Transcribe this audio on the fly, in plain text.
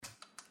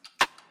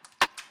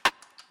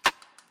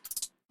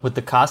With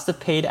the cost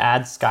of paid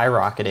ads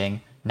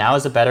skyrocketing, now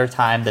is a better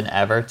time than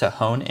ever to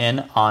hone in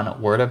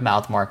on word of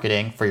mouth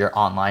marketing for your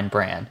online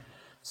brand.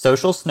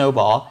 Social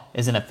Snowball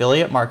is an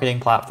affiliate marketing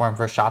platform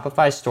for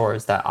Shopify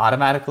stores that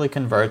automatically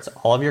converts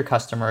all of your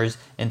customers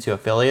into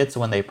affiliates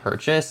when they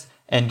purchase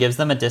and gives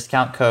them a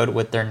discount code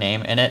with their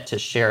name in it to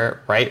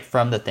share right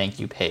from the thank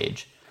you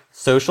page.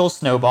 Social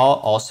Snowball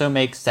also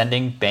makes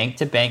sending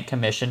bank-to-bank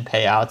commission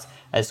payouts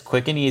as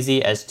quick and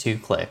easy as 2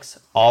 clicks,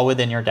 all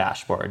within your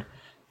dashboard.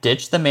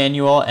 Ditch the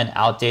manual and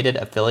outdated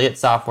affiliate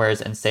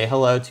softwares and say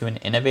hello to an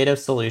innovative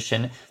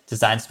solution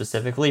designed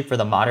specifically for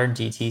the modern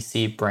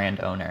DTC brand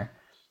owner.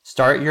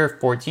 Start your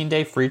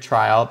 14-day free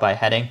trial by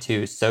heading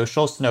to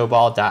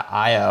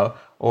socialsnowball.io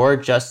or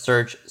just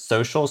search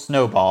Social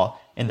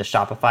Snowball in the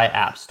Shopify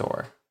App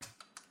Store.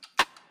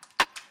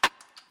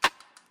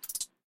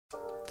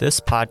 This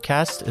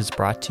podcast is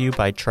brought to you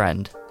by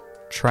Trend.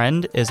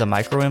 Trend is a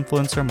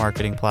micro-influencer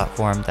marketing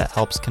platform that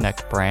helps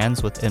connect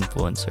brands with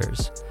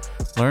influencers.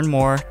 Learn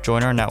more,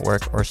 join our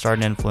network, or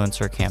start an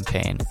influencer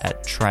campaign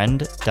at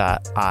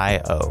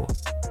trend.io.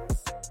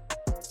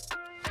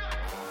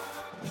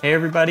 Hey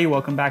everybody,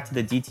 welcome back to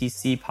the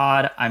DTC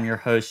Pod. I'm your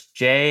host,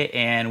 Jay,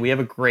 and we have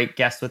a great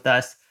guest with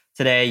us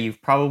today.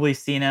 You've probably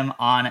seen him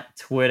on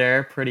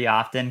Twitter pretty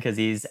often because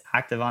he's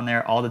active on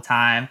there all the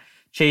time.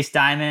 Chase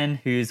Dimon,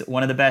 who's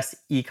one of the best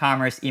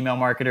e-commerce email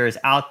marketers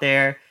out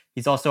there.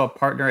 He's also a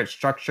partner at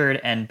Structured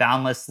and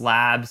Boundless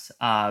Labs.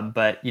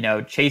 But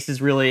Chase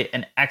is really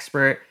an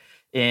expert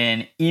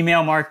in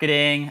email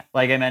marketing.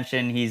 Like I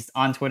mentioned, he's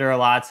on Twitter a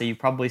lot, so you've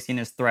probably seen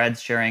his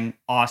threads sharing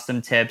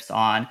awesome tips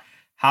on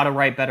how to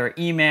write better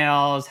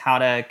emails, how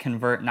to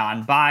convert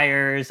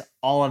non-buyers,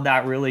 all of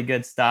that really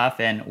good stuff.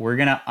 And we're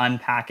going to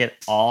unpack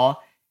it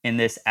all in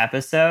this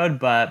episode.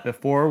 But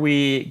before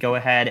we go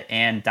ahead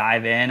and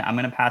dive in, I'm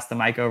going to pass the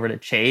mic over to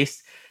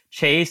Chase.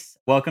 Chase,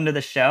 welcome to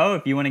the show.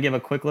 If you want to give a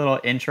quick little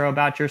intro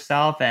about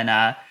yourself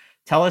and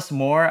tell us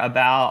more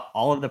about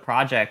all of the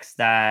projects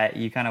that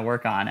you kind of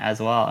work on as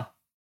well.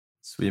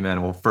 Sweet,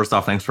 man. Well, first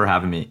off, thanks for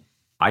having me.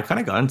 I kind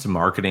of got into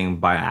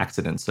marketing by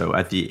accident. So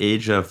at the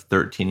age of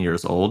 13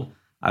 years old,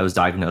 I was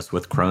diagnosed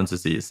with Crohn's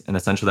disease. And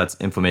essentially that's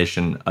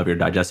inflammation of your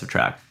digestive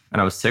tract. And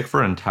I was sick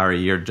for an entire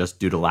year just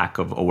due to lack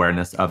of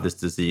awareness of this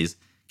disease.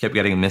 Kept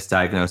getting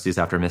misdiagnoses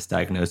after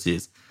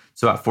misdiagnoses.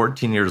 So at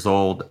 14 years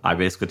old, I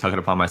basically took it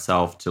upon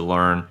myself to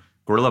learn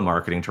guerrilla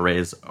marketing to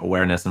raise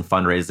awareness and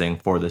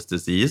fundraising for this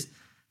disease.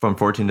 From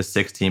 14 to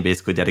 16,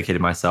 basically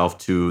dedicated myself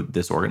to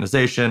this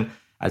organization.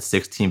 At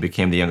 16,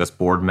 became the youngest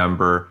board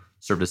member,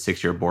 served a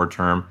 6-year board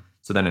term.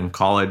 So then in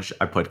college,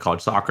 I played college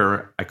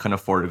soccer. I couldn't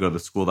afford to go to the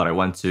school that I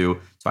went to.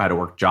 So I had to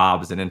work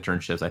jobs and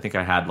internships. I think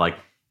I had like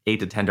 8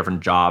 to 10 different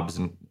jobs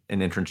and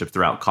internships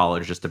throughout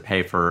college just to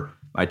pay for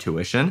my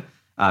tuition.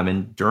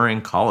 And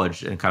during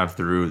college and kind of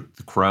through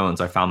the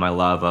Crohn's, I found my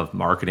love of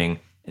marketing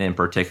and in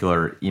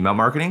particular email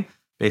marketing,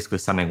 basically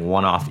sending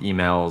one-off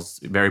emails,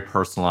 very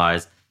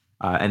personalized.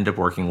 Ended up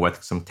working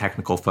with some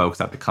technical folks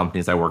at the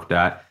companies I worked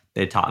at.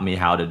 They taught me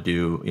how to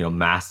do,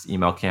 mass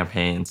email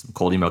campaigns, some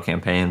cold email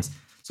campaigns,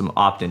 some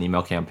opt-in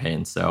email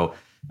campaigns. So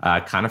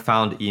kind of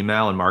found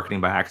email and marketing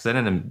by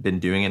accident and been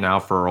doing it now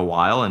for a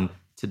while. And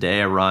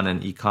today I run an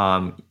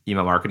ecom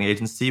email marketing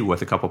agency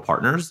with a couple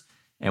partners,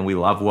 and we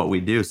love what we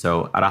do.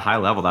 So at a high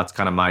level, that's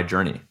kind of my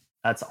journey.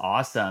 That's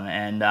awesome.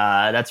 And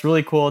that's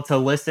really cool to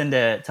listen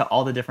to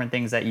all the different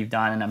things that you've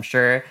done. And I'm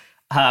sure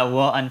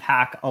we'll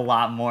unpack a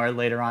lot more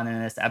later on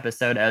in this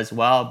episode as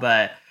well.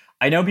 But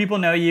I know people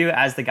know you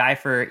as the guy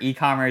for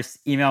e-commerce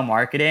email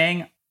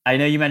marketing. I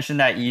know you mentioned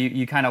that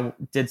you kind of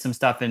did some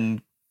stuff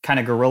in kind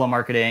of guerrilla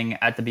marketing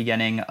at the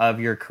beginning of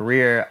your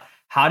career.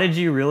 How did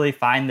you really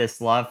find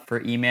this love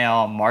for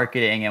email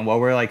marketing, and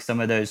what were like some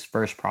of those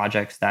first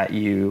projects that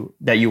you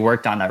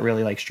worked on that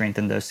really like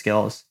strengthened those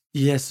skills?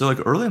 Yeah, so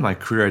like early in my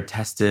career, I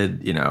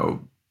tested,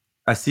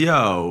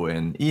 SEO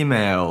and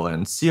email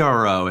and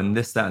CRO and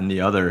this, that, and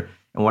the other.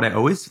 And what I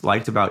always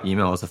liked about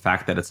email is the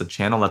fact that it's a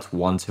channel that's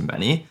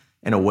one-to-many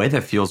in a way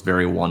that feels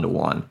very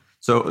one-to-one.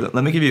 So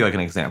let me give you like an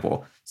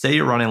example. Say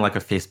you're running like a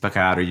Facebook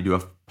ad or you do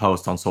a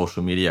post on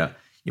social media.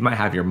 You might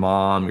have your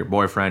mom, your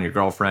boyfriend, your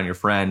girlfriend, your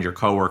friend, your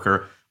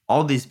coworker.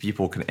 All these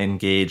people can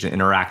engage and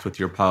interact with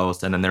your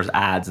post. And then there's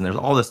ads and there's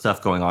all this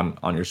stuff going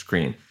on your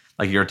screen.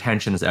 Like your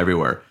attention is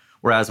everywhere.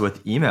 Whereas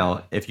with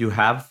email, if you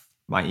have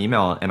my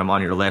email and I'm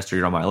on your list or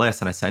you're on my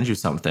list and I send you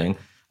something,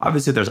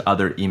 obviously there's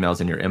other emails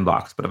in your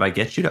inbox. But if I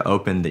get you to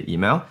open the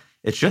email,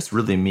 it's just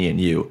really me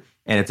and you.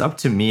 And it's up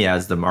to me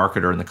as the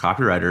marketer and the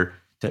copywriter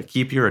to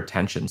keep your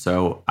attention.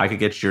 So I could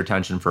get your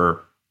attention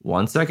for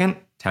 1 second,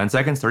 10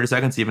 seconds, 30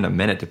 seconds, even a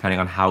minute, depending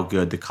on how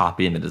good the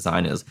copy and the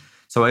design is.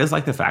 So I always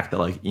like the fact that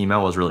like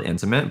email was really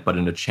intimate, but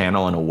in a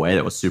channel in a way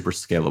that was super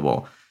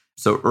scalable.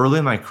 So early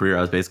in my career,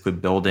 I was basically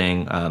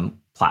building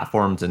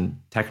platforms and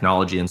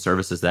technology and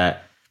services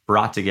that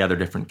brought together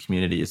different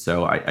communities.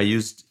 So I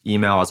used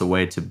email as a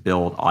way to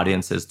build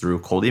audiences through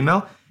cold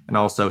email, and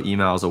also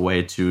email as a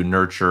way to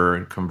nurture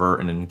and convert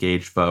and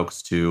engage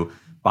folks to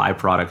buy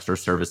products or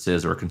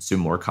services or consume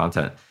more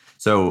content.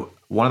 So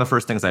one of the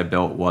first things I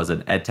built was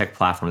an ed tech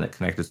platform that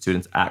connected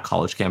students at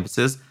college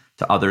campuses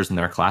to others in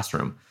their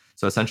classroom.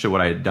 So essentially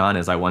what I had done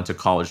is I went to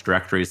college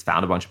directories,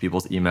 found a bunch of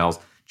people's emails,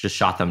 just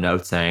shot them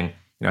notes saying,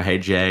 hey,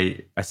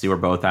 Jay, I see we're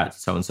both at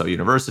so-and-so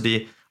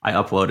university. I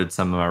uploaded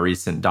some of my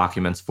recent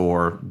documents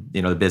for,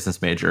 the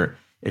business major.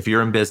 If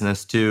you're in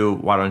business too,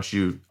 why don't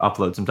you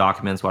upload some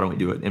documents? Why don't we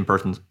do an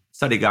in-person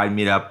study guide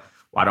meetup?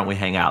 Why don't we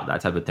hang out?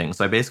 That type of thing.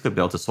 So I basically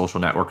built a social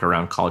network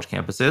around college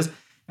campuses,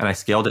 and I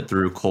scaled it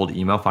through cold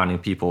email, finding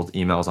people's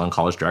emails on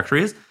college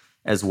directories,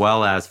 as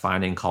well as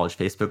finding college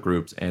Facebook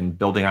groups and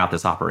building out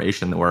this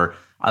operation where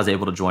I was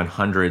able to join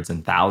hundreds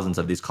and thousands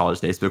of these college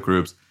Facebook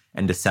groups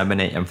and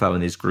disseminate info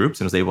in these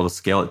groups, and was able to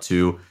scale it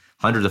to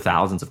hundreds of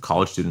thousands of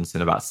college students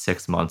in about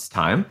 6 months'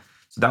 time.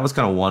 So that was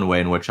kind of one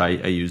way in which I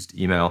used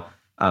email.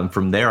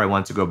 From there, I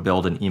went to go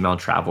build an email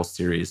travel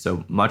series.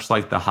 So much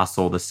like the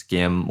Hustle, the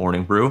Skim,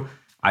 Morning Brew,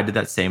 I did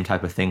that same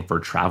type of thing for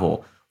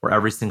travel, where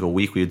every single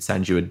week we would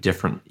send you a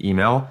different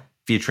email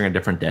featuring a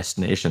different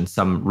destination,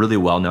 some really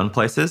well-known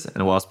places, and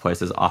as well as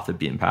places off the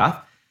beaten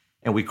path.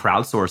 And we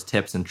crowdsourced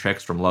tips and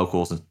tricks from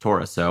locals and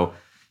tourists. So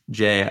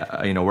Jay,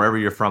 wherever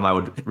you're from, I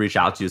would reach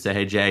out to you and say,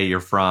 hey, Jay, you're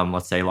from,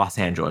 let's say, Los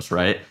Angeles,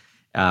 right?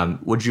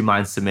 Would you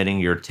mind submitting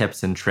your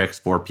tips and tricks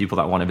for people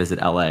that want to visit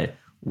LA?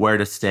 Where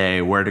to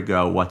stay, where to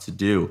go, what to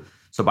do?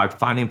 So by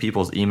finding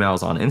people's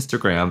emails on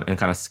Instagram and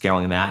kind of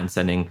scaling that and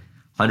sending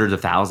hundreds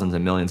of thousands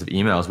and millions of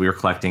emails, we were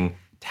collecting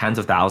tens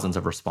of thousands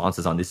of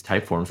responses on these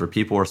type forms where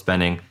people were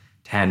spending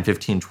 10,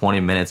 15, 20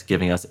 minutes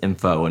giving us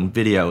info and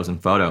videos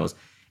and photos.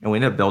 And we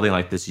ended up building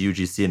like this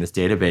UGC and this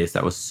database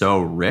that was so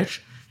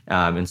rich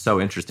and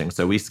so interesting.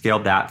 So we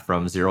scaled that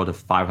from 0 to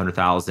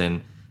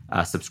 500,000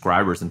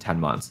 subscribers in 10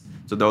 months.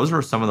 So those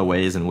were some of the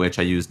ways in which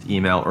I used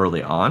email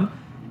early on.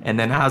 And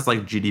then as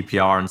like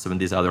GDPR and some of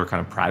these other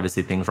kind of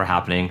privacy things were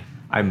happening,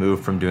 I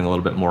moved from doing a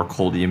little bit more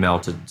cold email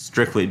to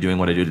strictly doing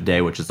what I do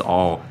today, which is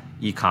all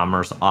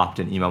e-commerce,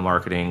 opt-in email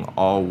marketing,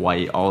 all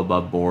white, all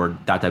above board,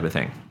 that type of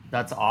thing.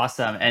 That's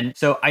awesome. And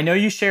so I know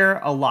you share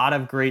a lot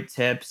of great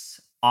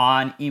tips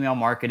on email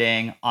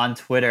marketing on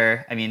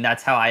Twitter. I mean,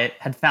 that's how I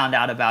had found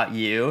out about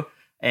you.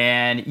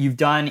 And you've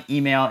done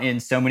email in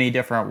so many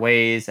different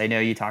ways. I know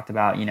you talked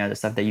about, the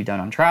stuff that you've done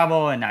on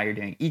travel, and now you're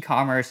doing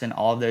e-commerce and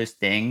all of those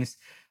things.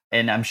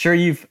 And I'm sure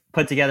you've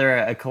put together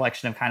a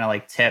collection of kind of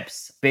like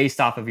tips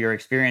based off of your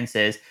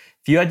experiences.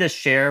 If you had to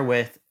share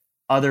with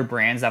other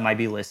brands that might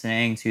be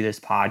listening to this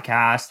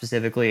podcast,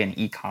 specifically in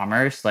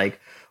e-commerce,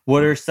 like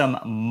what are some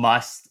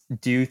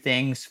must-do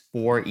things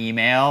for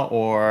email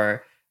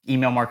or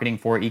email marketing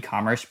for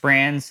e-commerce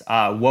brands?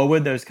 What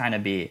would those kind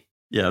of be?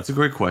 Yeah, that's a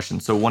great question.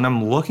 So when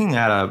I'm looking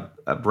at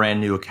a brand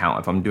new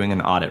account, if I'm doing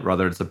an audit,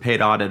 whether it's a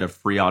paid audit, a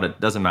free audit,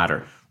 doesn't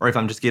matter, or if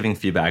I'm just giving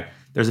feedback,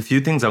 there's a few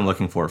things I'm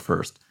looking for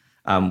first.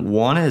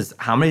 One is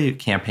how many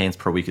campaigns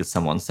per week is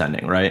someone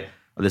sending, right?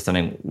 Are they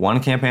sending one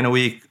campaign a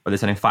week? Are they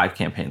sending 5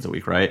 campaigns a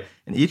week, right?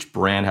 And each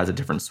brand has a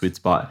different sweet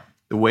spot.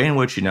 The way in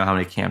which you know how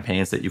many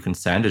campaigns that you can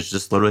send is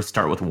just literally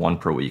start with 1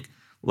 per week.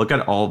 Look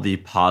at all the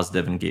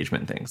positive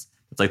engagement things.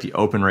 It's like the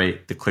open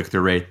rate, the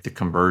click-through rate, the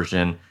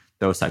conversion,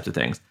 those types of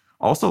things.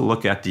 Also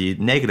look at the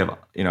negative,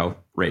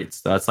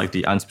 rates. That's like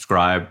the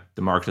unsubscribe,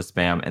 the market to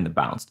spam, and the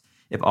bounced.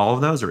 If all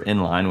of those are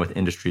in line with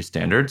industry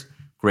standards,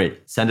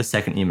 great. Send a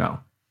second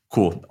email.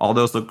 Cool. All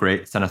those look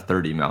great. Send a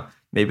third email.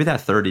 Maybe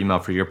that third email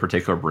for your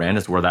particular brand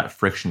is where that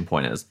friction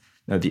point is.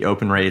 The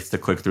open rates, the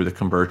click-through, the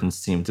conversions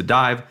seem to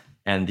dive,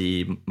 and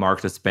the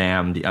market to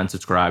spam, the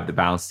unsubscribe, the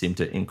bounce seem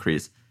to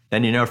increase.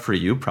 Then for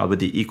you, probably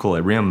the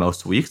equilibrium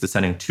most weeks is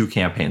sending 2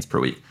 campaigns per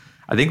week.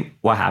 I think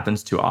what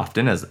happens too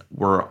often is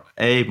we're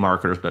A,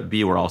 marketers, but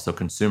B, we're also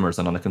consumers.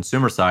 And on the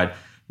consumer side,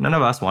 none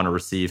of us want to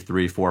receive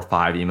 3, 4,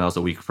 5 emails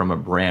a week from a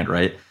brand,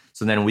 right?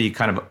 So then we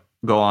kind of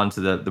go on to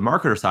the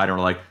marketer side and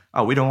we're like,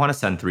 oh, we don't want to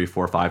send 3,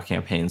 4, 5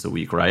 campaigns a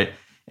week, right?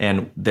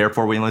 And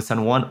therefore we only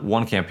send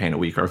one campaign a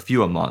week or a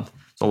few a month.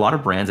 So a lot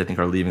of brands, I think,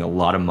 are leaving a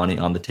lot of money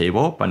on the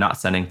table by not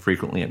sending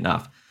frequently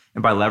enough.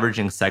 And by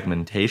leveraging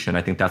segmentation,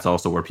 I think that's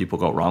also where people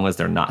go wrong, is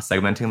they're not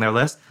segmenting their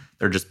list.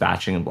 They're just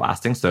batching and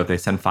blasting. So if they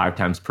send 5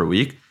 times per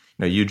week,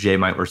 you, Jay,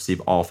 might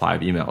receive all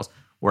 5 emails.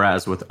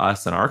 Whereas with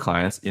us and our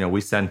clients,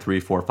 we send 3,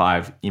 4,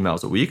 5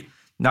 emails a week.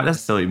 Not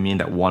necessarily mean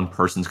that one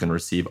person's going to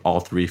receive all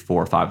 3,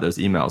 4, 5 of those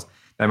emails.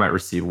 They might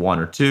receive 1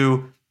 or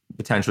 2,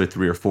 potentially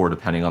 3 or 4,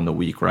 depending on the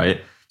week,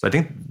 right? So I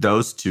think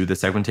those two, the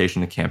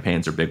segmentation and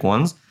campaigns, are big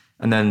ones.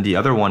 And then the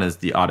other one is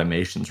the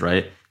automations,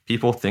 right?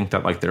 People think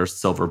that like there's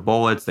silver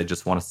bullets. They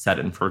just want to set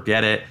it and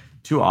forget it.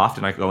 Too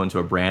often I go into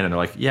a brand and they're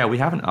like, yeah, we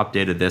haven't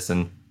updated this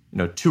in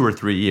 2 or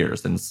 3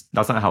 years. And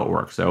that's not how it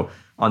works. So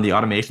on the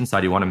automation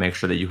side, you want to make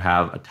sure that you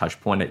have a touch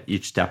point at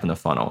each step in the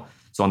funnel.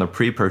 So on the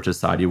pre-purchase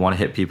side, you want to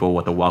hit people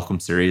with a welcome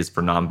series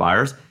for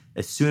non-buyers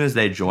as soon as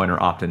they join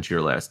or opt into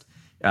your list.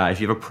 If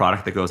you have a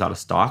product that goes out of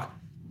stock,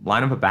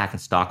 line up a back in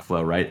stock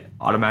flow, right?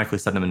 Automatically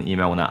send them an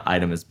email when that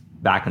item is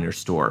back in your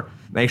store.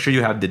 Make sure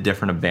you have the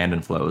different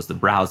abandoned flows, the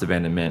browse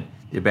abandonment,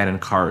 the abandoned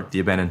cart, the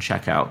abandoned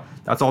checkout.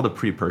 That's all the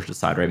pre-purchase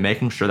side, right?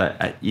 Making sure that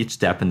at each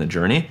step in the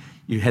journey,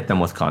 you hit them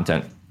with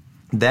content.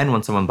 Then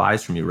when someone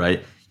buys from you,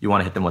 right, you want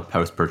to hit them with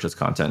post-purchase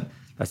content.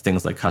 That's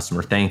things like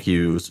customer thank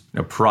yous,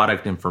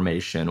 product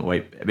information,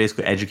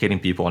 basically educating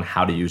people on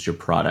how to use your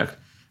product,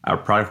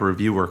 product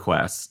review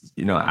requests,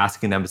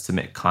 asking them to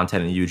submit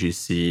content in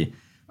UGC,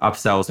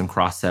 upsells and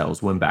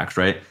cross-sells, win-backs,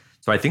 right?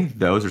 So I think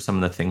those are some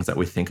of the things that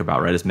we think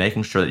about, right? Is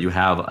making sure that you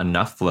have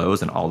enough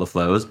flows in all the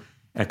flows,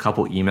 and a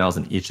couple emails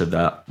in each of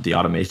the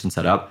automation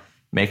setup,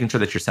 making sure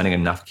that you're sending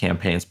enough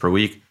campaigns per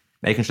week,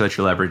 making sure that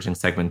you're leveraging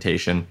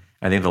segmentation.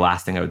 I think the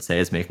last thing I would say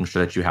is making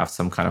sure that you have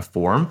some kind of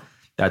form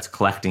that's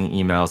collecting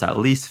emails at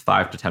least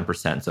 5 to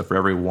 10%. So for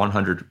every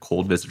 100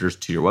 cold visitors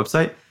to your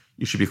website,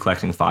 you should be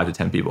collecting 5 to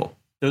 10 people.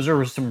 Those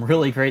are some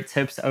really great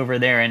tips over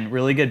there and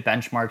really good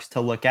benchmarks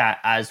to look at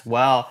as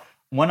well.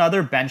 One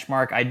other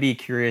benchmark I'd be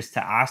curious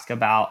to ask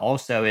about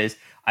also is,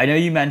 I know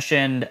you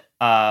mentioned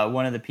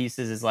one of the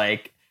pieces is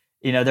like,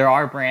 there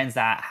are brands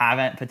that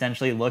haven't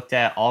potentially looked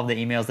at all of the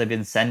emails they've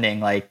been sending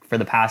like for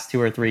the past 2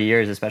 or 3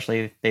 years, especially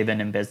if they've been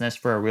in business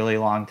for a really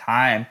long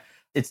time.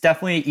 It's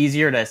definitely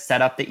easier to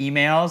set up the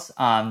emails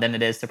than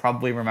it is to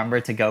probably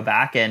remember to go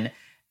back and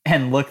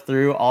look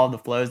through all the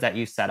flows that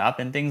you set up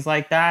and things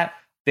like that.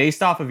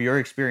 Based off of your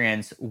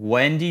experience,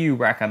 when do you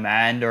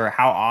recommend, or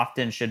how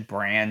often should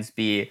brands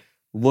be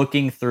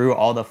looking through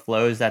all the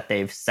flows that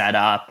they've set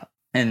up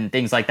and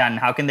things like that? And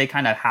how can they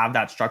kind of have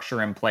that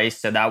structure in place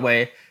so that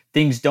way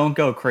things don't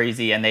go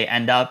crazy and they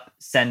end up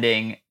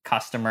sending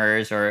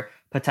customers or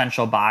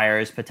potential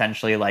buyers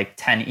potentially like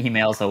 10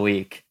 emails a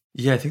week?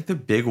 Yeah, I think the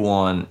big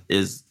one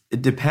is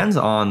it depends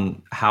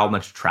on how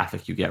much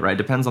traffic you get, right? It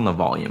depends on the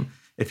volume.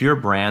 If you're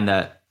a brand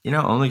that,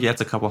 only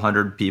gets a couple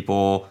hundred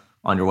people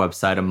on your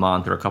website a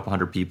month or a couple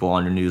hundred people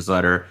on your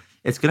newsletter,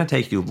 it's going to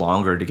take you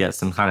longer to get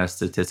some kind of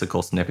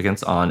statistical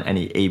significance on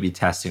any A/B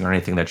testing or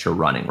anything that you're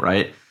running,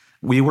 right?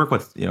 We work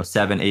with,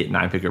 7, 8,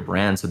 9-figure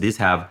brands. So these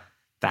have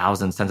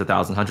thousands, tens of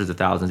thousands, hundreds of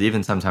thousands,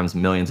 even sometimes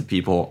millions of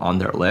people on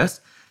their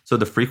list. So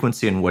the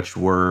frequency in which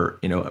we're,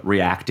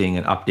 reacting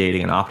and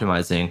updating and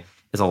optimizing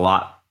is a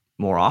lot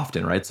more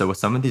often, right? So with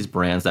some of these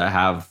brands that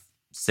have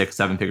 6,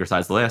 7-figure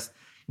size lists,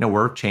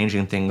 we're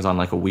changing things on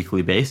like a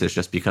weekly basis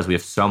just because we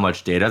have so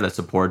much data that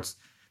supports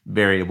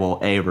variable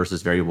A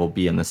versus variable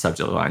B in the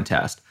subject line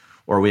test.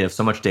 Or we have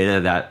so much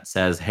data that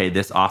says, hey,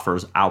 this offer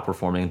is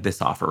outperforming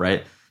this offer,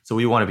 right? So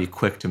we want to be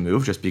quick to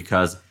move just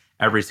because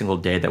every single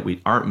day that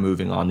we aren't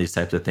moving on these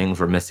types of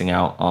things, we're missing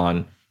out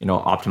on,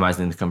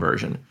 optimizing the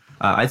conversion.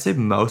 I'd say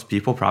most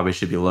people probably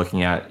should be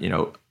looking at,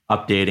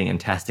 updating and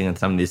testing and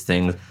some of these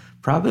things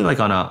probably like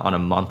on a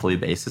monthly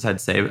basis.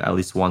 I'd say at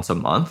least once a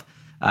month.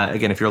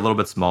 Again, if you're a little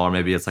bit smaller,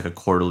 maybe it's like a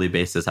quarterly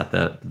basis at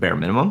the bare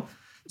minimum.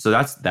 So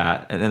that's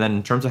that. And then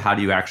in terms of how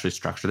do you actually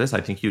structure this,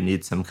 I think you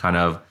need some kind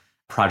of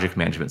project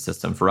management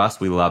system. For us,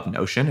 we love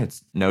Notion.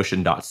 It's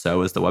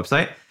notion.so is the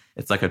website.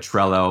 It's like a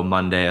Trello,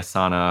 Monday,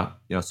 Asana,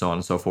 so on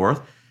and so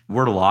forth.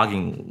 We're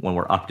logging when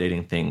we're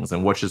updating things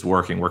and which is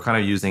working. We're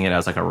kind of using it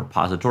as like a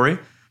repository.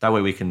 That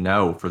way we can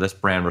know for this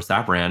brand versus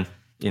that brand,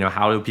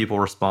 how do people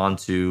respond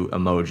to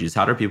emojis?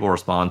 How do people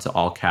respond to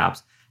all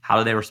caps? How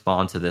do they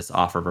respond to this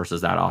offer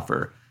versus that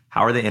offer?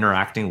 How are they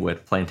interacting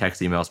with plain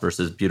text emails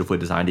versus beautifully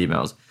designed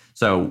emails?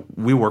 So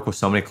we work with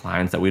so many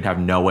clients that we'd have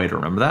no way to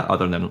remember that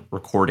other than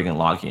recording and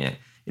logging it.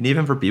 And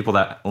even for people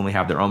that only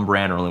have their own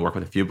brand or only work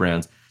with a few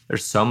brands,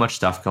 there's so much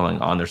stuff going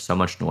on. There's so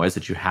much noise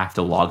that you have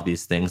to log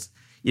these things,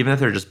 even if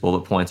they're just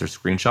bullet points or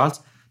screenshots.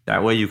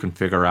 That way you can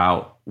figure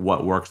out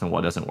what works and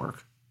what doesn't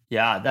work.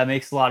 Yeah, that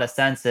makes a lot of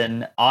sense.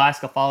 And I'll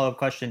ask a follow-up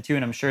question too.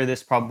 And I'm sure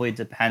this probably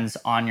depends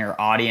on your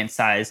audience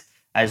size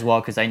as well,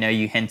 because I know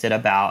you hinted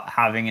about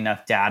having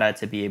enough data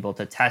to be able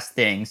to test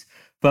things.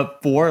 But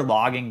for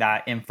logging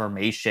that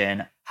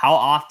information, how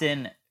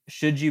often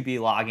should you be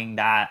logging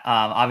that?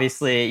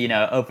 Obviously,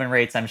 open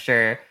rates, I'm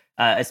sure,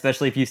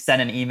 especially if you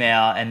send an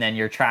email and then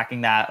you're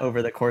tracking that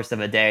over the course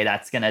of a day,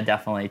 that's going to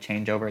definitely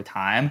change over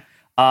time.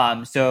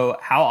 So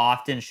how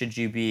often should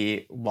you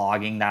be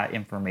logging that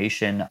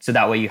information so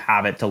that way you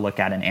have it to look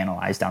at and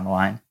analyze down the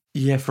line?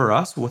 Yeah, for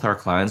us, with our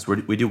clients,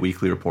 we do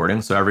weekly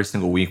reporting. So every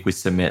single week we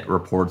submit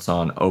reports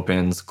on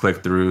opens,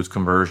 click-throughs,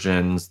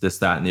 conversions, this,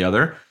 that, and the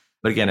other.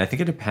 But again, I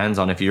think it depends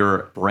on if you're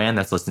a brand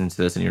that's listening to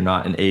this and you're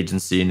not an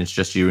agency and it's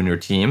just you and your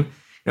team,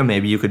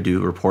 maybe you could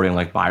do reporting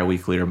like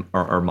bi-weekly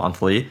or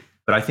monthly.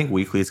 But I think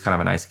weekly is kind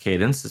of a nice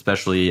cadence,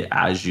 especially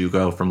as you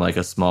go from like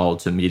a small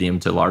to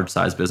medium to large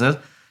size business,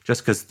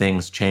 just because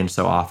things change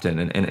so often.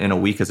 And a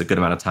week is a good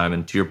amount of time.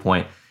 And to your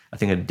point, I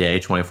think a day,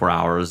 24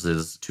 hours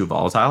is too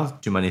volatile.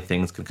 Too many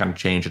things can kind of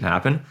change and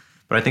happen.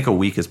 But I think a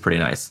week is pretty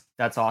nice.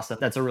 That's awesome.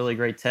 That's a really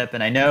great tip.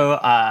 And I know,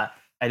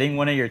 I think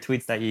one of your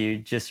tweets that you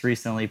just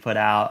recently put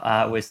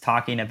out was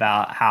talking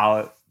about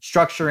how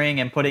structuring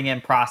and putting in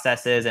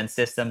processes and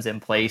systems in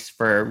place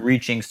for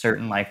reaching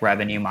certain like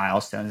revenue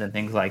milestones and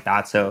things like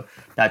that. So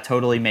that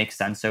totally makes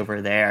sense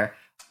over there.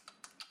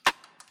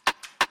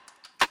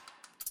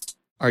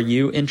 Are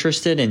you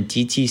interested in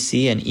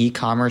DTC and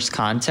e-commerce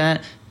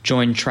content?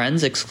 Join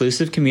Trend's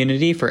exclusive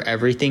community for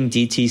everything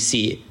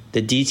DTC,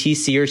 the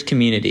DTCers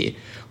community.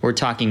 We're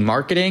talking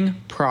marketing,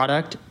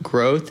 product,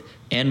 growth,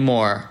 and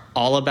more,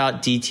 all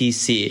about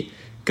DTC.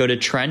 go to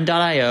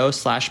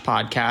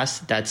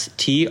trend.io/podcast. That's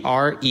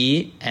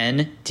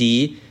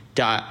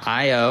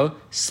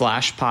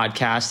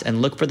trend.io/podcast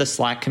and look for the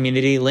Slack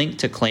community link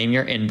to claim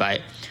your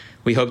invite.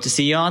 We hope to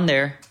see you on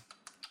there.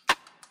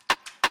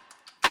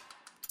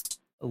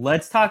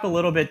 Let's talk a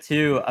little bit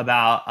too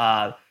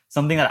about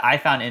something that I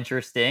found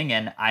interesting,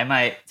 and I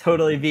might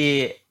totally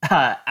be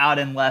out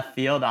in left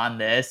field on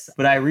this,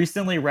 but I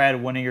recently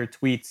read one of your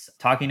tweets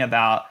talking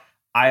about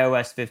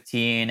iOS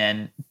 15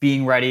 and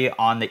being ready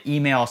on the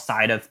email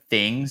side of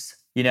things.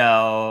 I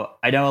know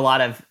a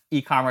lot of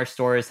e-commerce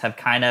stores have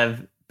kind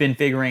of been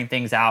figuring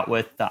things out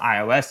with the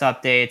iOS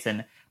updates,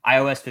 and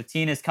iOS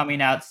 15 is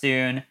coming out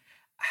soon.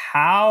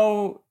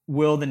 How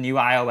will the new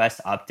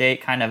iOS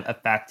update kind of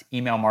affect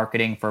email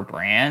marketing for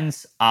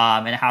brands?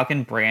 And how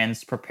can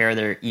brands prepare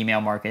their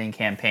email marketing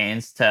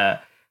campaigns to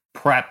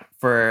prep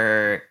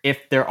for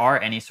if there are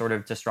any sort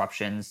of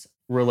disruptions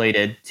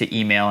related to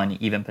email and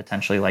even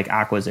potentially like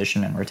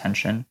acquisition and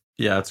retention?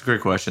 Yeah, that's a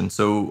great question.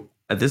 So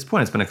at this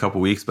point, it's been a couple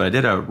of weeks, but I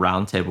did a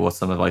roundtable with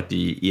some of like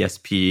the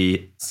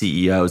ESP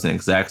CEOs and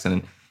execs,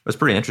 and it was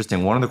pretty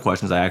interesting. One of the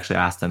questions I actually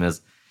asked them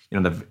is,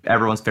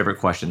 everyone's favorite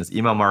question is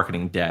email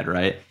marketing dead,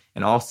 right?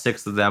 And all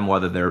 6 of them,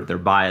 whether they're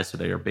biased or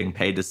they are being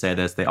paid to say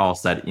this, they all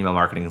said email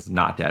marketing is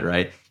not dead,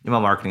 right?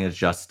 Email marketing is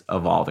just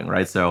evolving,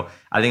 right? So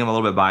I think I'm a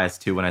little bit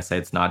biased too when I say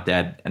it's not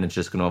dead and it's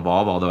just going to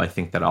evolve, although I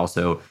think that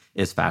also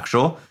is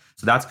factual.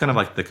 So that's kind of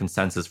like the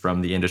consensus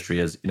from the industry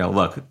is,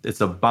 look,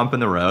 it's a bump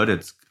in the road.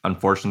 It's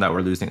unfortunate that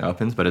we're losing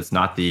opens, but it's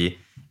not the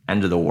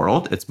end of the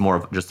world. It's more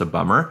of just a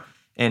bummer.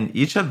 And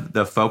each of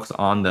the folks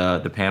on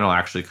the panel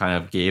actually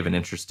kind of gave an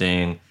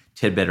interesting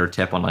tidbit or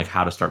tip on like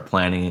how to start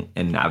planning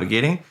and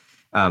navigating.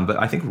 But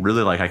I think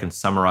really like I can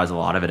summarize a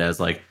lot of it as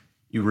like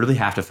you really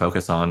have to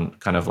focus on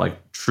kind of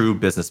like true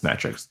business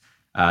metrics,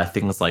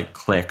 things like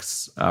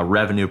clicks,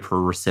 revenue per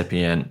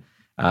recipient,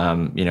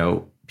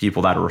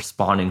 people that are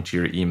responding to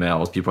your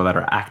emails, people that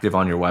are active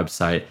on your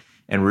website,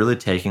 and really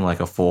taking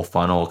like a full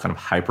funnel kind of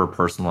hyper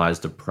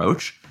personalized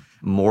approach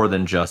more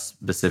than just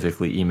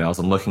specifically emails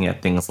and looking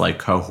at things like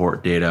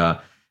cohort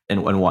data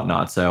and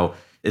whatnot. So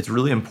it's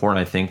really important,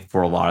 I think,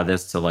 for a lot of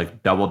this to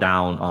like double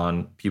down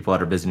on people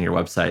that are visiting your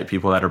website,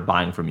 people that are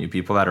buying from you,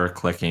 people that are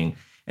clicking,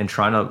 and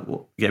trying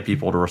to get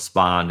people to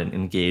respond and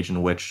engage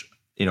in which,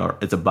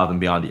 it's above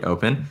and beyond the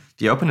open.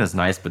 The open is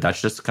nice, but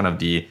that's just kind of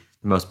the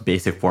most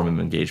basic form of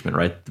engagement,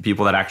 right? The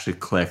people that actually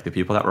click, the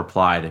people that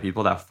reply, the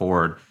people that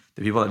forward,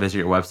 the people that visit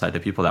your website, the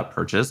people that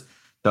purchase,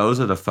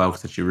 those are the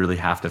folks that you really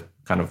have to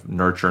kind of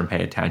nurture and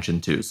pay attention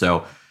to.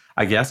 So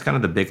I guess kind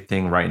of the big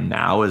thing right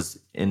now is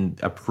in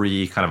a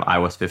pre kind of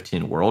iOS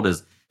 15 world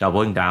is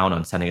doubling down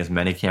on sending as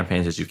many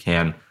campaigns as you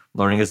can,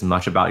 learning as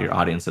much about your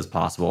audience as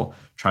possible,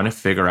 trying to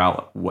figure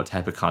out what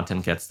type of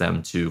content gets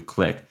them to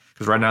click.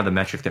 Because right now the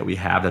metric that we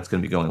have that's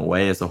going to be going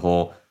away is the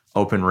whole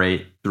open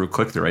rate through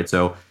click-through, right?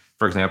 So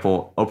for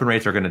example, open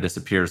rates are going to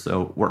disappear.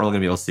 So we're only going to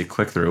be able to see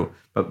click-through.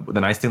 But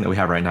the nice thing that we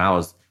have right now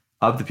is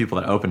of the people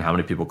that open, how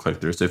many people click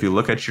through. So if you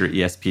look at your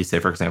ESP, say,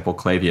 for example,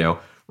 Klaviyo,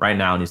 right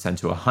now, and you send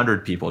to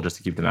 100 people just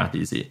to keep the math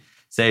easy,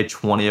 say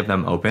 20 of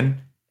them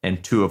open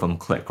and 2 of them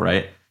click,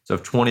 right? So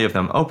if 20 of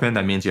them open,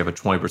 that means you have a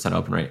 20%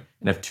 open rate.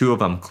 And if 2 of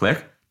them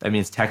click, that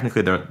means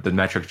technically the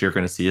metric you're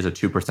going to see is a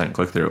 2%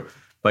 click through.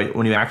 But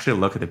when you actually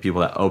look at the people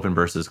that open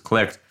versus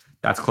clicked,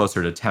 that's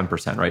closer to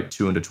 10%, right?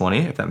 2 into 20,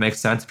 if that makes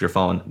sense, if you're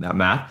following that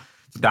math.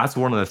 So that's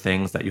one of the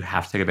things that you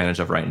have to take advantage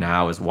of right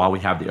now is while we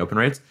have the open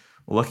rates,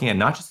 we're looking at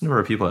not just the number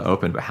of people that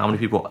opened, but how many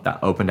people that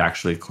opened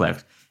actually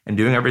clicked, and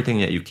doing everything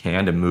that you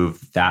can to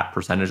move that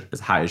percentage as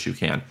high as you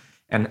can.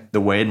 And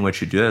the way in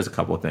which you do that is a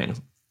couple of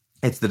things.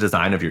 It's the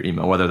design of your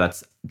email, whether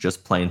that's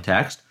just plain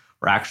text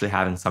or actually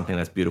having something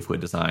that's beautifully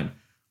designed.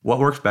 What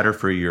works better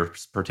for your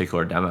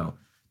particular demo?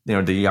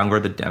 The younger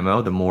the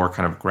demo, the more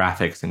kind of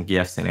graphics and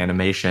GIFs and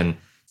animation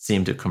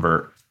seem to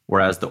convert.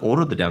 Whereas the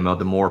older the demo,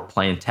 the more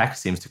plain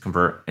text seems to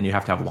convert, and you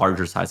have to have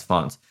larger size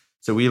fonts.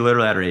 So we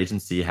literally at our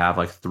agency have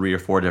like 3 or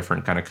 4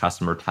 different kind of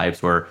customer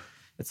types where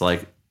it's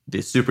like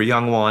the super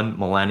young one,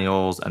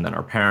 millennials, and then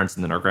our parents,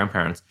 and then our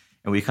grandparents.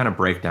 And we kind of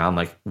break down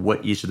like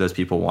what each of those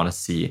people want to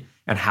see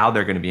and how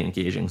they're going to be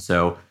engaging.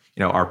 So,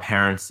 our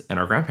parents and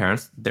our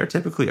grandparents, they're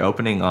typically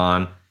opening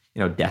on,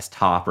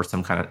 desktop or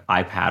some kind of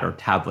iPad or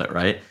tablet,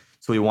 right?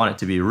 So we want it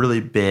to be really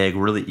big,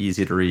 really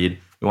easy to read.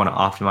 We want to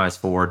optimize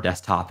for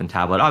desktop and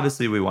tablet.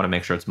 Obviously, we want to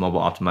make sure it's mobile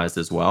optimized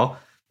as well,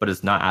 but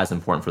it's not as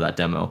important for that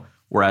demo.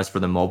 Whereas for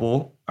the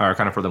mobile, or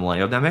kind of for the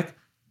millennial demic,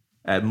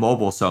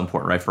 mobile is so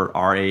important, right? For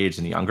our age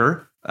and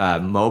younger,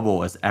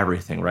 mobile is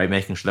everything, right?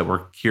 Making sure that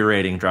we're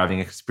curating, driving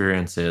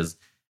experiences,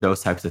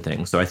 those types of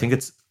things. So I think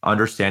it's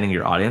understanding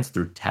your audience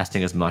through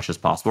testing as much as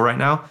possible right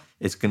now.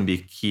 It's going to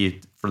be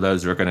key for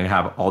those who are going to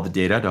have all the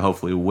data to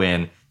hopefully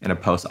win in a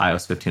post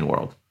iOS 15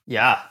 world.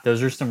 Yeah,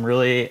 those are some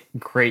really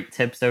great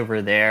tips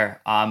over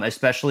there,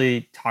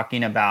 especially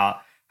talking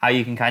about how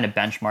you can kind of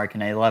benchmark.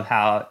 And I love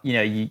how,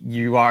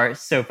 you are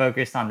so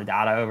focused on the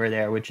data over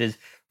there, which is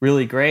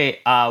really great.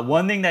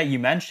 One thing that you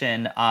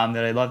mentioned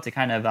that I'd love to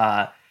kind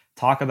of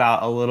talk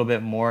about a little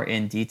bit more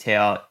in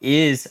detail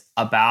is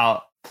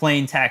about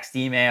plain text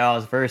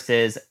emails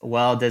versus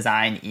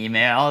well-designed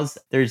emails.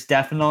 There's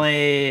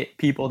definitely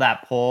people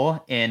that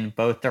pull in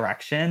both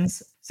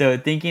directions. So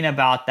thinking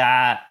about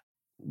that,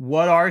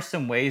 what are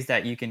some ways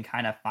that you can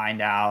kind of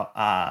find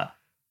out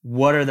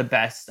what are the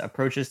best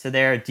approaches to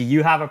there? Do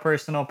you have a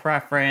personal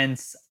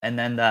preference? And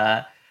then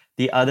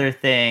the other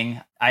thing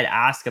I'd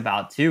ask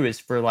about too is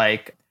for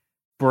like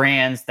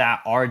brands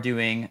that are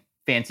doing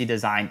fancy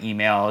design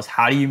emails,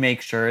 how do you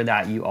make sure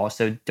that you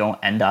also don't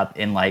end up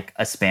in like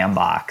a spam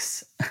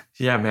box?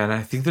 Yeah, man,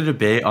 I think the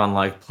debate on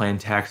like plain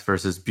text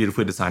versus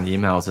beautifully designed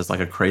emails is like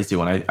a crazy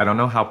one. I don't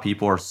know how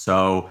people are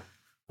so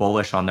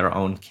bullish on their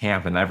own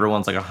camp and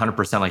everyone's like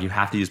 100% like you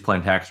have to use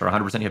plain text or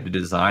 100% you have to do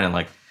design. And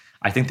like,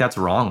 I think that's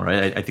wrong,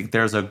 right? I think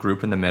there's a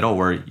group in the middle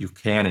where you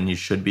can and you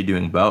should be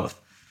doing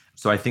both.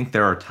 So I think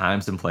there are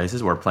times and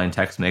places where plain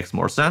text makes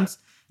more sense.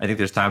 I think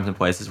there's times and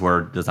places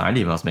where designed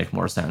emails make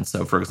more sense.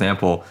 So for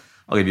example,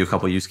 I'll give you a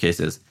couple of use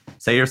cases.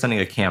 Say you're sending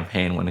a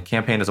campaign. When a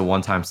campaign is a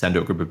one-time send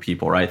to a group of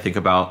people, right? Think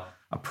about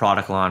a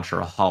product launch or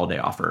a holiday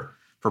offer.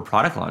 For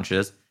product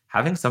launches,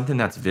 having something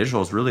that's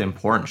visual is really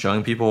important.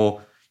 Showing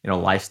people,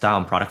 lifestyle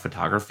and product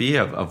photography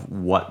of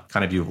what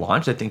kind of you've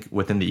launched, I think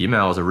within the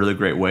email is a really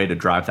great way to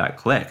drive that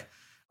click.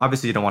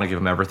 Obviously, you don't want to give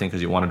them everything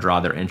because you want to draw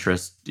their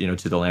interest,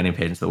 to the landing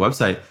page and to the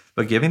website,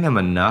 but giving them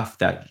enough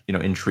that,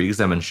 intrigues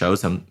them and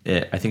shows them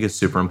it, I think is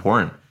super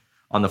important.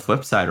 On the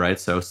flip side, right?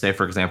 So say,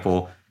 for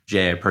example,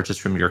 Jay, I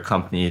purchased from your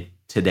company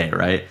today,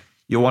 right?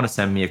 You'll want to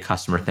send me a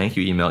customer thank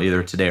you email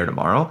either today or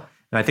tomorrow.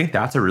 And I think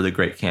that's a really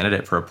great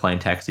candidate for a plain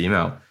text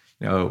email.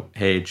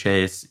 Hey,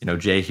 Chase,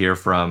 Jay here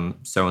from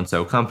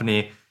so-and-so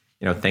company.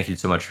 Thank you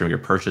so much for your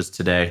purchase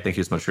today. Thank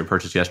you so much for your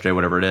purchase yesterday,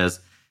 whatever it is.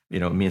 It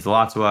means a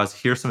lot to us.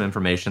 Here's some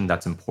information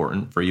that's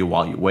important for you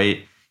while you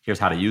wait. Here's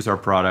how to use our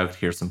product.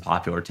 Here's some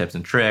popular tips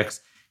and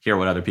tricks. Here are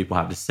what other people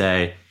have to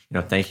say.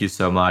 Thank you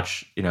so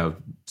much.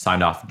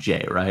 Signed off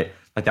Jay, right?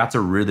 Like that's a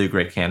really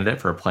great candidate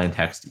for a plain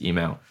text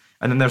email.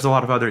 And then there's a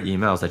lot of other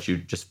emails that you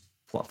just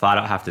flat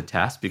out have to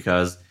test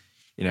because,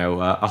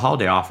 a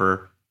holiday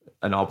offer,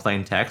 an all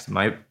plain text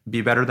might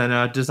be better than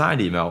a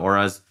designed email, or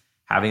as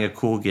having a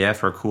cool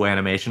GIF or cool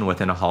animation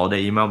within a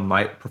holiday email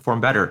might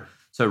perform better.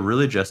 So it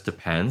really just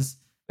depends.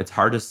 It's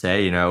hard to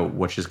say,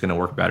 which is going to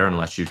work better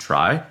unless you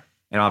try.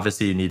 And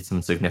obviously you need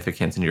some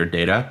significance in your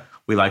data.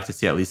 We like to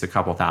see at least a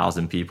couple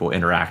thousand people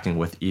interacting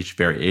with each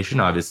variation.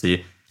 Obviously,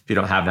 if you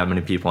don't have that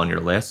many people on your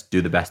list,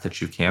 do the best that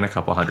you can. A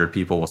couple hundred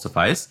people will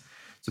suffice.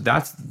 So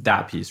that's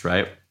that piece,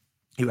 right?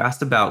 You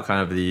asked about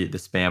kind of the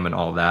spam and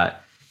all of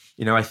that.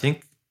 I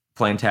think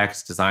plain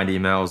text, designed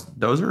emails,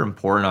 those are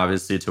important,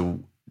 obviously,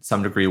 to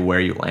some degree where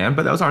you land,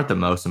 but those aren't the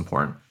most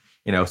important.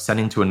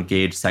 Sending to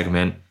engage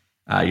segment,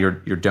 your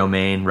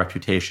domain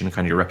reputation,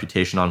 kind of your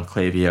reputation on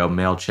Klaviyo,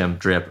 MailChimp,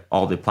 Drip,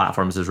 all the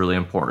platforms is really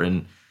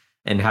important.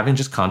 And having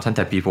just content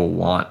that people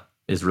want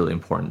is really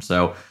important.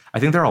 So I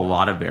think there are a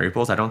lot of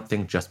variables. I don't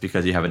think just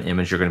because you have an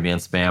image, you're going to be in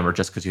spam, or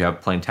just because you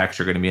have plain text,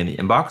 you're going to be in the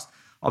inbox.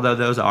 Although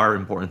those are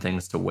important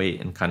things to wait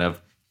and kind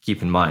of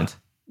keep in mind.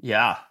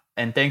 Yeah.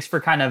 And thanks for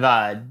kind of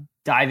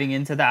diving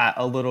into that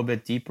a little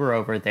bit deeper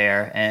over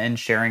there and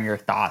sharing your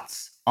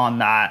thoughts on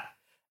that.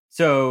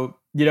 So,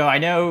 I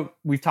know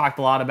we've talked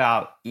a lot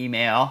about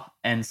email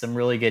and some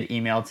really good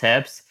email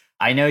tips.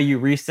 I know you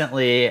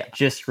recently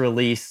just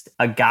released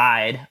a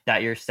guide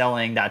that you're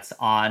selling that's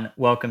on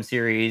welcome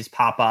series,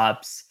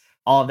 pop-ups,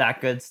 all of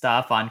that good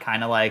stuff on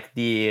kind of like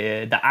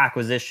the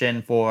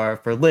acquisition for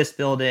list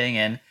building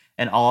and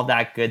all of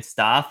that good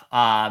stuff.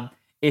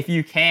 If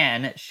you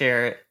can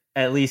share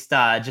at least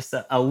just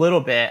a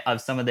little bit of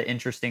some of the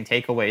interesting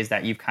takeaways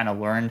that you've kind of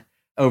learned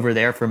over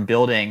there from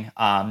building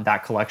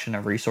that collection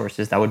of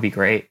resources, that would be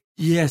great.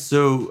 Yeah.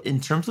 So in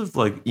terms of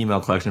like email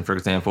collection, for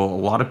example,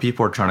 a lot of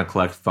people are trying to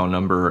collect phone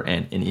number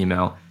and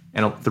email.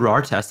 And through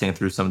our testing and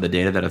through some of the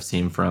data that I've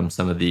seen from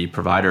some of the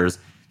providers,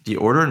 the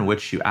order in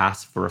which you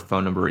ask for a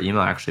phone number or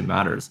email actually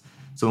matters.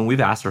 So when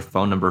we've asked for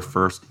phone number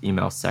first,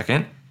 email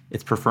second,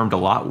 it's performed a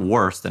lot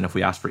worse than if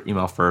we ask for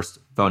email first,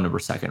 phone number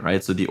second,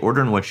 right? So the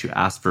order in which you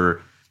ask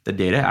for the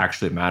data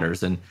actually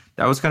matters. And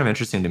that was kind of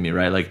interesting to me,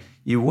 right? Like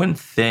you wouldn't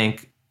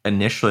think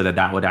initially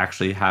that would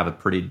actually have a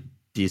pretty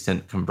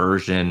decent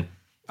conversion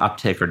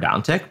uptick or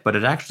downtick, but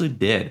it actually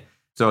did.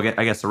 So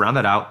I guess to round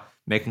that out,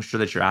 making sure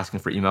that you're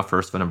asking for email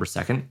first, phone number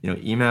second.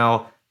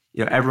 Email,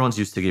 everyone's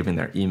used to giving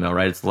their email,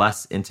 right? It's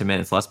less intimate,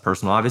 it's less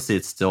personal. Obviously,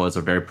 it still is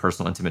a very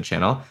personal, intimate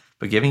channel,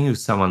 but giving you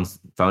someone's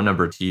phone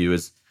number to you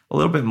is a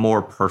little bit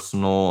more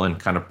personal and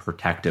kind of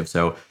protective.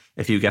 So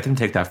if you get them to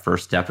take that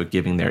first step of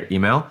giving their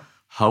email,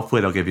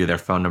 hopefully they'll give you their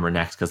phone number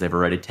next because they've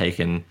already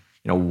taken,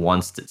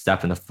 one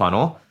step in the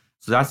funnel.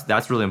 So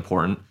that's really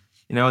important.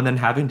 And then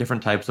having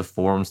different types of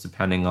forms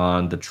depending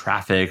on the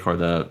traffic or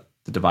the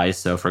device.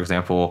 So for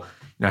example,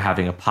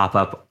 having a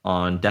pop-up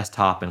on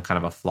desktop and kind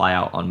of a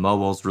flyout on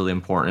mobile is really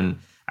important.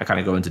 I kind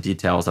of go into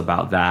details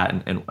about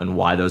that and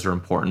why those are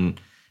important.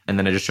 And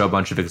then I just show a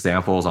bunch of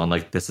examples on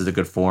like, this is a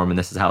good form and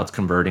this is how it's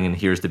converting and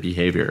here's the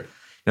behavior.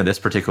 This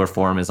particular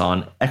form is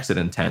on exit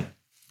intent.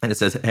 And it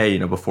says, hey,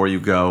 before you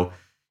go,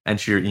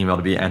 enter your email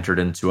to be entered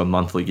into a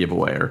monthly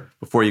giveaway, or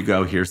before you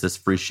go, here's this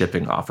free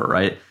shipping offer,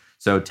 right?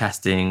 So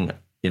testing,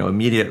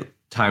 immediate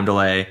time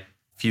delay,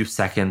 few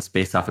seconds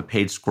based off a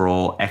page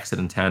scroll, exit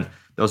intent.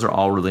 Those are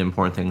all really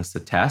important things to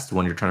test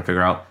when you're trying to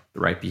figure out the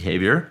right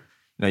behavior.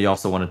 You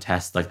also want to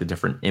test like the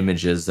different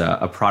images,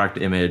 a product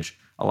image,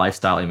 a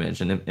lifestyle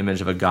image, an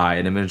image of a guy,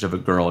 an image of a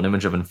girl, an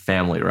image of a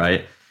family,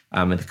 right?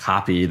 And the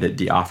copy,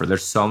 the offer.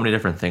 There's so many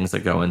different things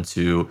that go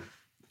into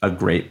a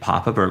great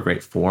pop-up or a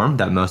great form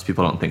that most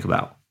people don't think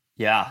about.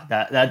 Yeah,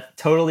 that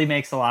totally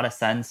makes a lot of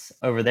sense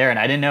over there. And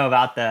I didn't know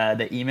about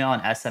the email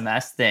and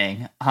SMS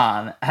thing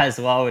as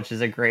well, which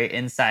is a great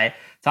insight.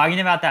 Talking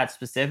about that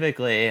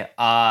specifically,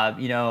 I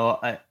know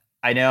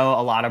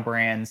a lot of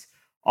brands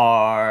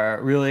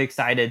are really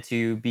excited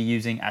to be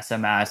using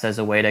SMS as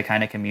a way to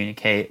kind of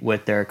communicate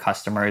with their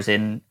customers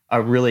in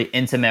a really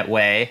intimate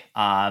way.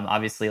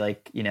 Obviously,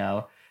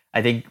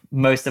 I think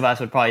most of us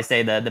would probably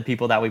say the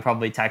people that we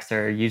probably text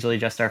are usually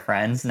just our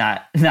friends,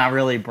 not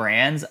really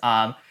brands.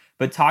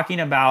 But talking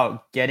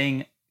about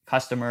getting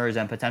customers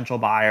and potential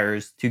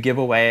buyers to give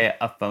away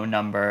a phone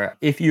number,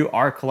 if you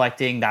are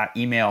collecting that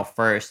email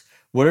first,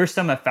 what are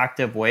some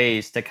effective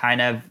ways to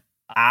kind of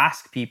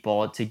ask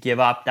people to give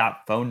up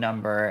that phone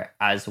number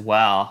as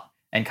well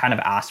and kind of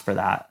ask for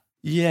that?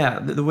 Yeah,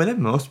 the way that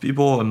most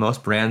people and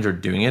most brands are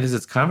doing it is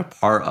it's kind of a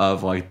part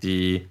of like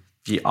the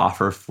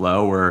offer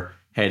flow where,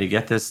 hey, to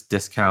get this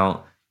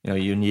discount,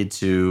 you need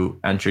to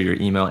enter your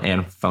email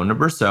and phone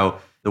number. So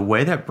the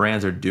way that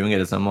brands are doing it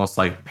is almost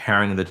like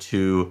pairing the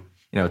two,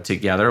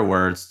 together,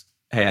 where it's,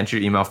 hey, enter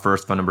your email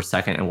first, phone number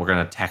second, and we're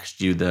going to text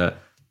you the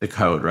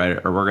code,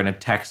 right? Or we're going to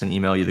text and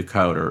email you the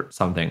code or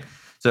something.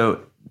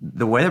 So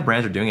the way that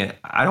brands are doing it,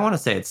 I don't want to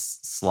say it's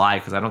sly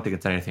because I don't think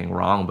it's anything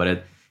wrong,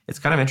 but it's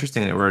kind of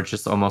interesting that we're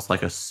just almost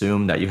like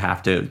assume that you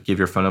have to give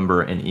your phone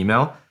number and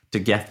email to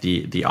get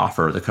the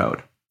offer, the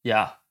code.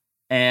 Yeah.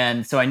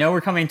 And so I know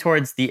we're coming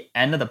towards the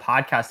end of the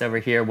podcast over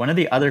here. One of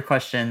the other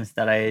questions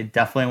that I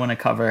definitely want to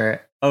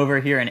cover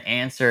over here and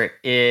answer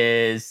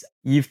is,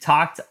 you've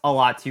talked a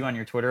lot too on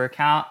your Twitter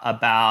account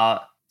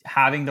about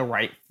having the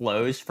right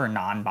flows for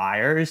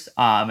non-buyers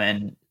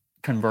and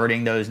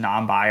converting those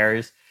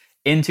non-buyers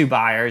into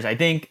buyers. I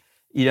think,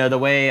 the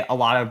way a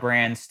lot of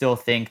brands still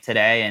think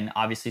today, and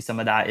obviously some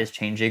of that is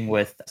changing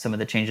with some of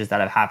the changes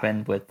that have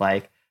happened with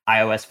like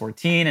iOS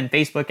 14 and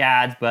Facebook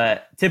ads.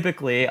 But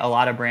typically a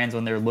lot of brands,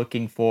 when they're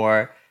looking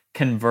for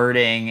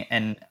converting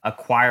and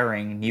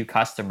acquiring new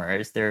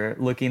customers, they're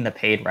looking the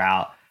paid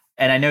route.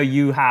 And I know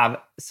you have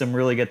some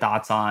really good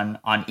thoughts on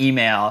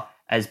email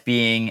as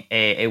being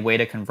a way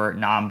to convert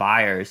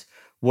non-buyers.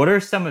 What are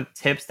some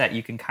tips that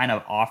you can kind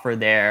of offer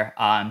there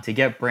to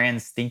get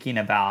brands thinking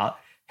about,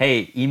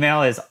 hey,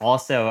 email is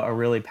also a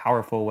really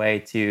powerful way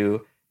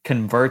to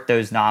convert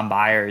those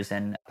non-buyers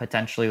and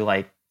potentially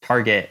like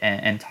target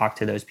and talk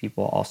to those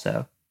people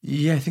also?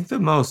 Yeah, I think the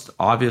most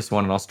obvious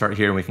one, and I'll start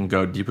here and we can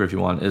go deeper if you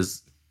want,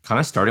 is kind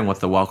of starting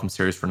with the welcome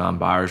series for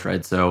non-buyers,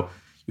 right? So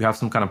you have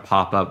some kind of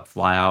pop-up,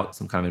 fly out,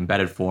 some kind of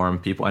embedded form.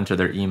 People enter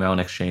their email in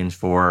exchange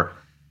for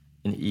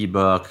an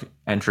ebook,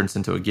 entrance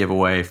into a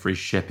giveaway, free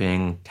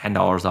shipping,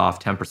 $10 off,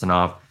 10%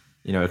 off,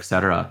 et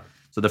cetera.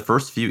 So the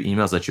first few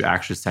emails that you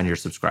actually send your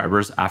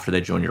subscribers after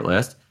they join your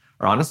list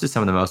are honestly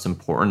some of the most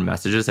important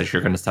messages that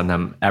you're going to send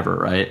them ever,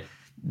 right?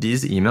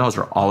 These emails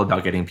are all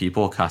about getting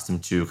people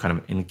accustomed to kind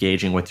of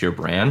engaging with your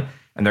brand,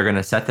 and they're going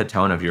to set the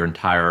tone of your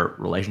entire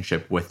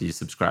relationship with these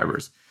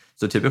subscribers.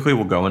 So typically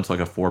we'll go into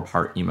like a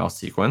 4-part email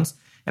sequence.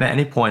 And at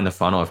any point in the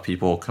funnel, if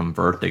people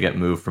convert, they get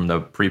moved from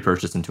the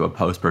pre-purchase into a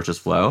post-purchase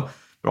flow.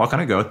 But I'll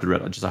kind of go through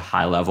it at just a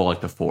high level,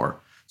 like the 4.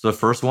 So the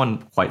first one,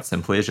 quite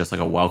simply, is just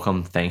like a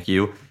welcome, thank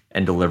you,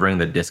 and delivering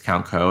the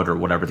discount code or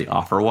whatever the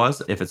offer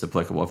was, if it's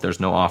applicable. If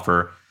there's no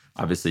offer,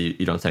 obviously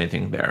you don't say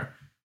anything there.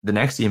 The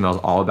next email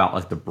is all about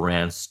like the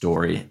brand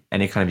story,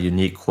 any kind of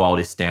unique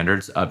quality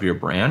standards of your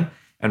brand,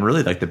 and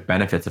really like the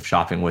benefits of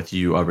shopping with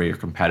you over your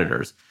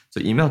competitors. So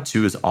email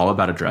 2 is all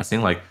about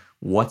addressing like,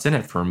 what's in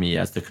it for me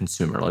as the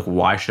consumer? Like,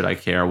 why should I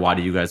care? Why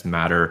do you guys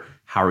matter?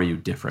 How are you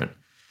different?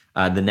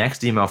 The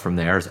next email from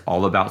there is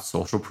all about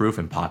social proof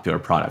and popular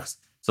products.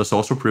 So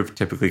social proof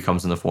typically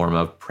comes in the form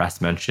of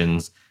press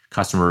mentions,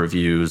 customer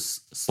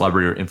reviews,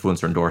 celebrity or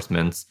influencer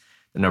endorsements,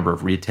 the number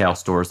of retail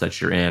stores that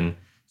you're in,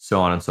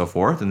 so on and so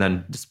forth. And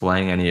then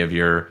displaying any of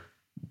your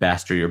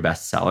best or your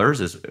best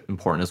sellers is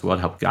important as well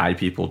to help guide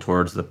people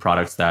towards the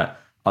products that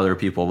other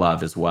people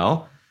love as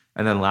well.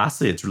 And then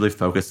lastly, it's really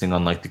focusing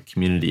on like the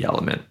community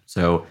element.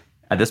 So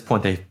at this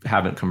point, they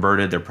haven't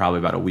converted. They're probably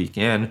about a week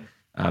in.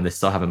 They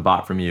still haven't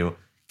bought from you.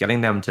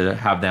 Getting them to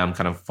have them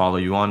kind of follow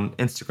you on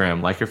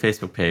Instagram, like your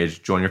Facebook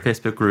page, join your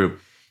Facebook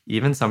group,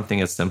 even something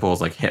as simple as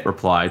like hit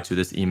reply to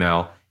this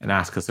email and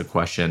ask us a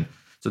question.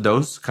 So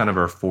those kind of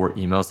are 4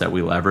 emails that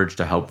we leverage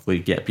to hopefully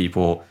get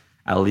people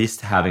at least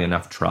having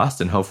enough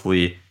trust and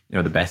hopefully,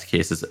 the best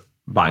case is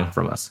buying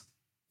from us.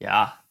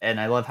 Yeah.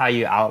 And I love how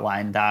you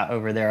outlined that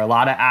over there. A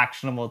lot of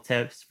actionable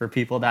tips for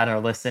people that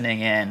are listening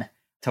in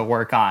to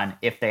work on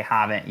if they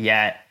haven't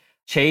yet.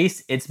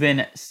 Chase, it's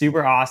been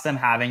super awesome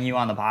having you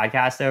on the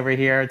podcast over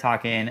here,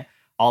 talking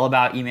all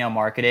about email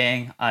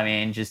marketing. I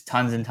mean, just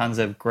tons and tons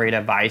of great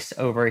advice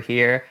over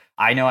here.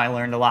 I know I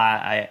learned a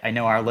lot. I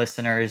know our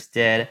listeners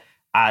did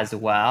as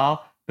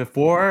well.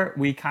 Before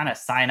we kind of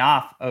sign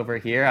off over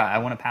here, I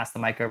want to pass the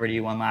mic over to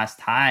you one last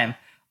time.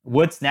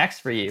 What's next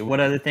for you? What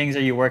other things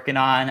are you working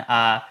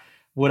on?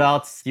 What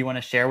else do you want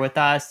to share with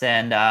us?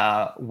 And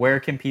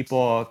where can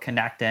people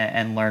connect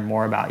and learn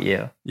more about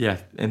you? Yeah,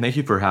 and thank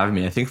you for having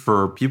me. I think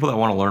for people that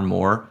want to learn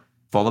more,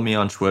 follow me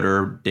on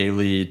Twitter,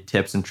 daily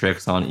tips and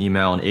tricks on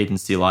email and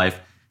agency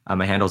life.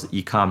 My handle is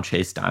ecom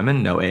Chase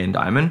Dimon, no A in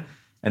Diamond.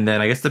 And then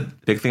I guess the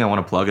big thing I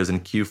want to plug is in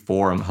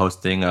Q4, I'm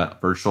hosting a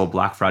virtual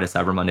Black Friday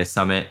Cyber Monday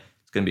Summit.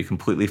 It's going to be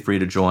completely free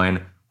to join.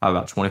 I'll have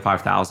about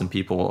 25,000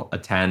 people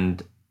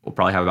attend. We'll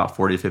probably have about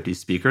 40 to 50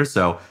 speakers.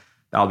 So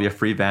that'll be a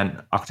free event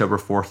October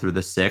 4th through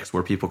the 6th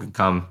where people can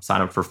come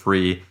sign up for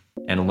free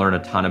and learn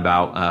a ton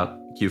about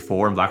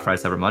Q4 and Black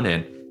Friday Cyber Monday.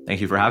 And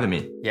thank you for having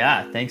me.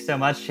 Yeah, thanks so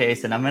much,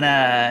 Chase. And I'm going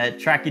to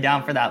track you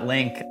down for that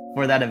link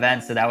for that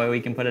event so that way we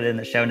can put it in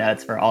the show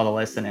notes for all the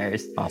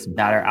listeners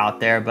that are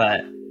out there.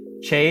 But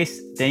Chase,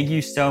 thank you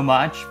so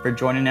much for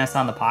joining us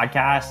on the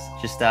podcast.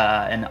 Just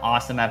an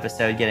awesome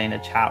episode getting to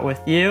chat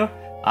with you.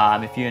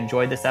 If you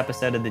enjoyed this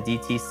episode of the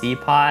DTC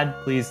Pod,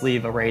 please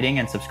leave a rating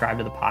and subscribe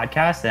to the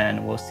podcast,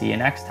 and we'll see you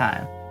next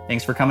time.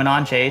 Thanks for coming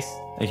on, Chase.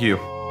 Thank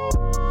you.